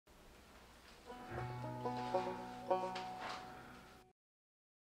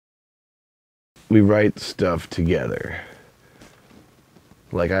we write stuff together.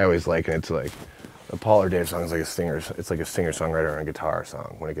 Like I always liken it to like a Paul or Dave song is like it's like a singer-songwriter and a guitar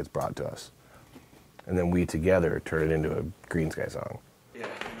song when it gets brought to us. And then we together turn it into a Greensky song. Yeah.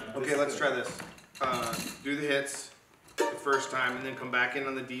 Okay, let's try this. Do the hits the first time and then come back in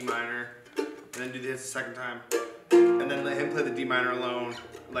on the D minor and then do the hits the second time. And then let him play the D minor alone,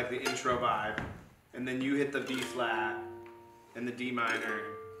 like the intro vibe. And then you hit the B flat and the D minor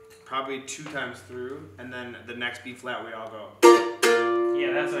probably 2 times through, and then the next B flat we all go.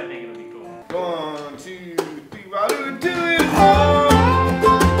 Yeah, that's what I think it'll be cool. 1, 2, 3, I'll do it all.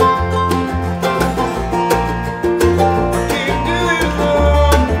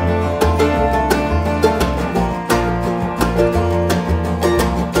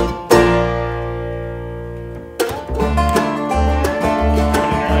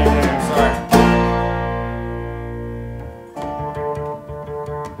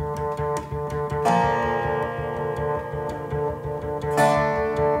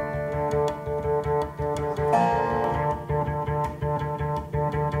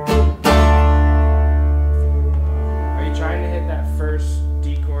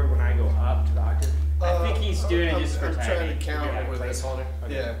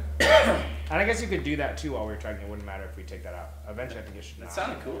 And I guess you could do that too while we're tracking. It wouldn't matter if we take that out. Eventually I think it should. That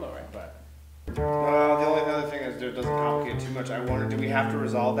sounded cool though, right? But the only other thing is it doesn't complicate too much. I wonder, do we have to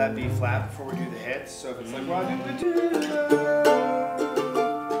resolve that B flat before we do the hits? So if it's like, well, that's cool.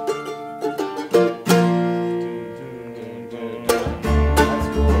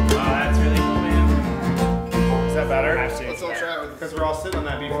 Oh, that's really cool, man. Is that better? Let's all try it with, because we're all sitting on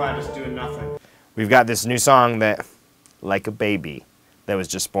that B flat just doing nothing. We've got this new song that, like a baby, that was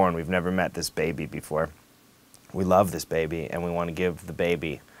just born. We've never met this baby before. We love this baby, and we want to give the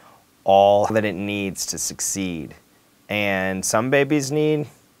baby all that it needs to succeed. And some babies need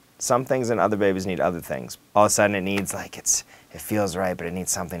some things, and other babies need other things. All of a sudden, it needs it feels right, but it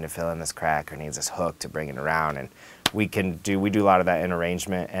needs something to fill in this crack, or needs this hook to bring it around. And we do a lot of that in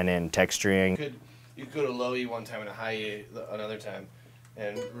arrangement and in texturing. You could go to low E one time and a high E another time,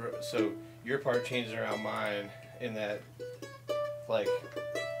 and so your part changes around mine in that. Like,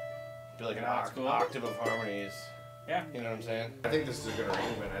 be like an octave of harmonies. Yeah. You know what I'm saying? I think this is a good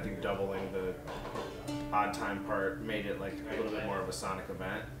arrangement. I think doubling the odd time part made it like a little bit more of a sonic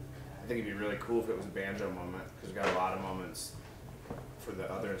event. I think it'd be really cool if it was a banjo moment, because we got a lot of moments for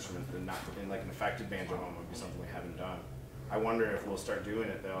the other instruments, but not in like an affected banjo moment would be something we haven't done. I wonder if we'll start doing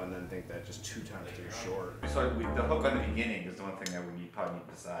it though, and then think that just 2 times too short. So the hook on the beginning is the one thing that we probably need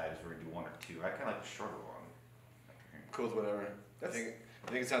to decide if we're gonna do 1 or 2. I kind of like the shorter one. Cool with whatever. I think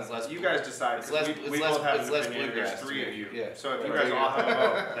it sounds less. You guys decide. It's less. We both have an less opinion. bluegrass. There's 3 of you. Yeah. So if you guys all have a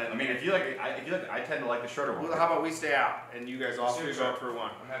vote, then I mean, if you like, I tend to like the shorter one. well, how about we stay out and you guys all 3 vote for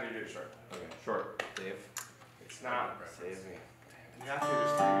 1? I'm happy to do it short. Okay, short. Dave. It's not. Save me. You have to.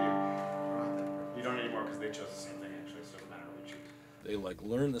 There's 3 of you. You don't anymore because they chose the same thing actually, so it doesn't matter what we choose. They like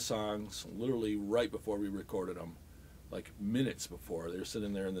learned the songs literally right before we recorded them, like minutes before. They're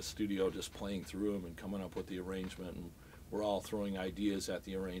sitting there in the studio just playing through them and coming up with the arrangement, and we're all throwing ideas at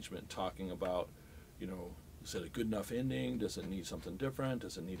the arrangement, talking about, you know, is it a good enough ending? Does it need something different?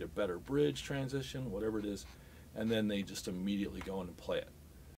 Does it need a better bridge transition? Whatever it is. And then they just immediately go in and play it.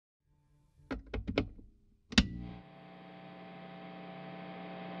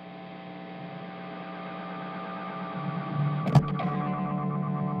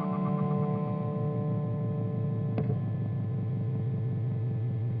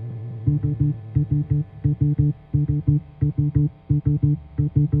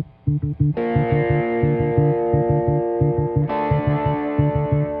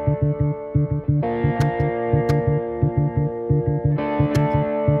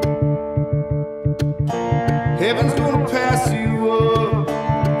 Heaven's gonna pass you up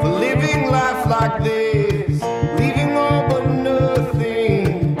for living life like this, leaving all but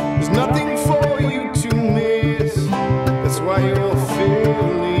nothing. There's nothing for you to miss. That's why you're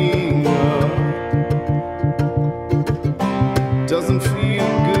filling up. Doesn't feel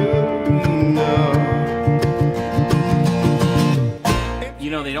good enough.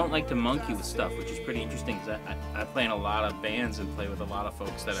 You know, they don't like to monkey with stuff, which is pretty interesting, because I play in a lot of bands and play with a lot of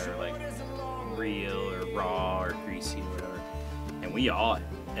folks that are like real or raw or greasy or whatever, and we all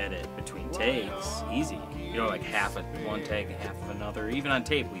edit between takes easy, you know, like half of one take and half of another. Even on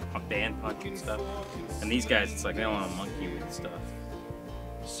tape we band punch and stuff, and these guys, it's like they don't want to monkey with stuff,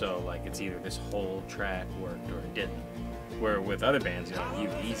 so like it's either this whole track worked or it didn't. Where with other bands, you know, you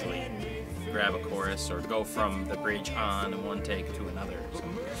easily grab a chorus or go from the bridge on in one take to another. So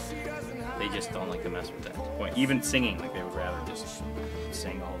They just don't like to mess with that point. Even singing, like they would rather just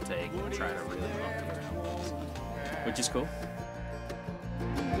sing the whole take and try to really monkey around, which is cool.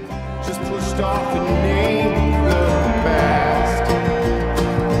 Just pushed off the name of the past.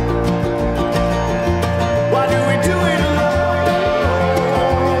 Why do we do it alone?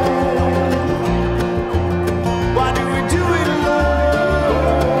 Why do we do it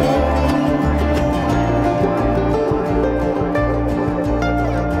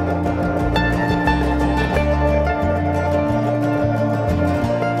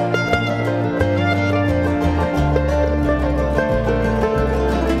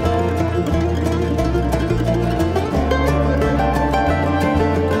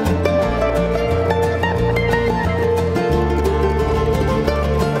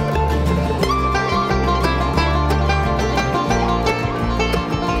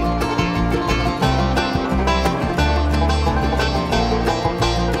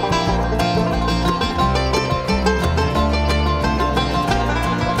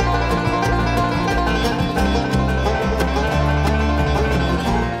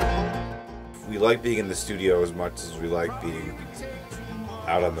like being in the studio as much as we like being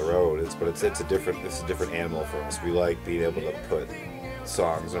out on the road. It's a different animal for us. We like being able to put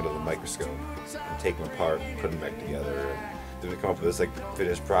songs under the microscope and take them apart and put them back together and then come up with this like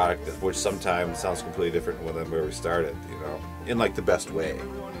finished product, which sometimes sounds completely different than where we started, you know, in like the best way,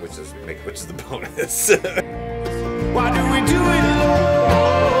 which is the bonus. Why do we do it alone?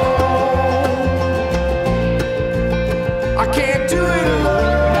 I can't do it alone.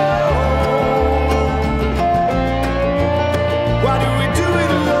 Why do we do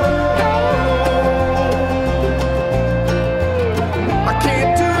it alone? I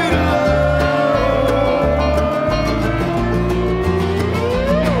can't do it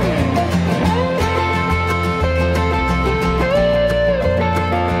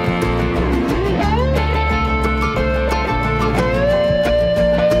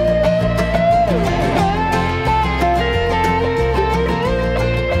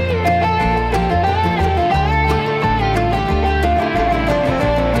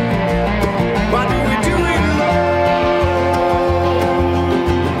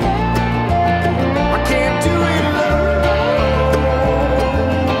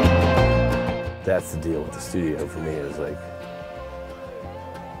That's the deal with the studio for me, is like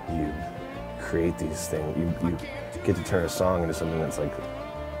you create these things, you get to turn a song into something that's like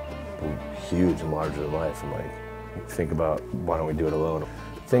huge and larger than life, and like think about, why don't we do it alone?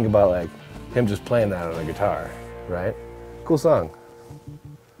 Think about like him just playing that on a guitar, right? Cool song.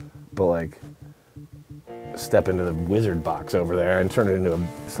 But like step into the wizard box over there and turn it into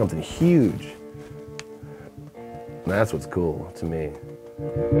something huge. And that's what's cool to me.